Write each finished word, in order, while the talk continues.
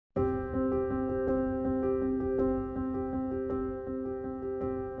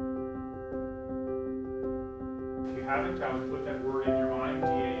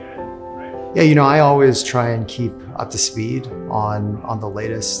Yeah, I always try and keep up to speed on the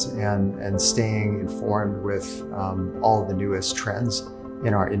latest and staying informed with all of the newest trends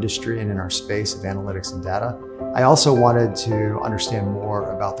in our industry and in our space of analytics and data. I also wanted to understand more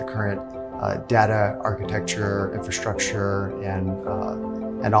about the current data architecture, infrastructure,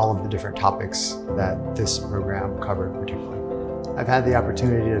 and all of the different topics that this program covered particularly. I've had the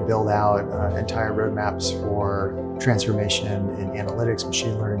opportunity to build out entire roadmaps for transformation in analytics,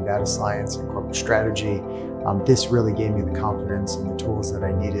 machine learning, data science, and corporate strategy. This really gave me the confidence and the tools that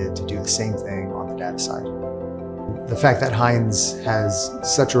I needed to do the same thing on the data side. The fact that Heinz has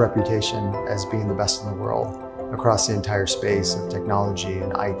such a reputation as being the best in the world across the entire space of technology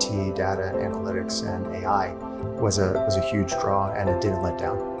and IT, data, and analytics, and AI was a huge draw, and it didn't let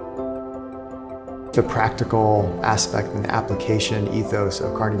down. The practical aspect and application ethos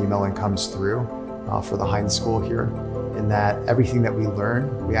of Carnegie Mellon comes through for the Heinz School here, in that everything that we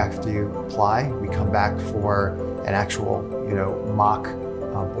learn, we have to apply. We come back for an actual, mock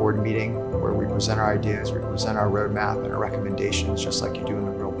board meeting where we present our ideas, we present our roadmap and our recommendations, just like you do in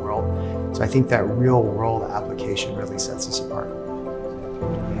the real world. So I think that real world application really sets us apart.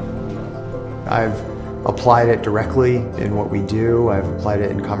 I've applied it directly in what we do. I've applied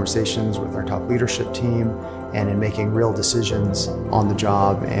it in conversations with our top leadership team and in making real decisions on the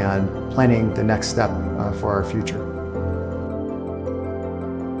job and planning the next step for our future.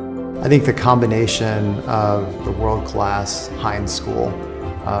 I think the combination of the world-class Heinz School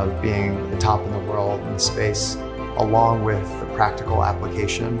of being the top in the world in the space, along with the practical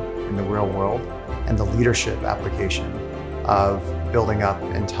application in the real world and the leadership application of building up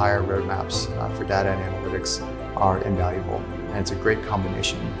entire roadmaps for data and analytics are invaluable. And it's a great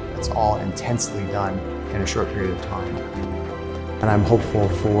combination that's all intensely done in a short period of time. And I'm hopeful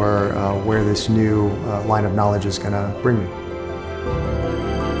for where this new line of knowledge is going to bring me.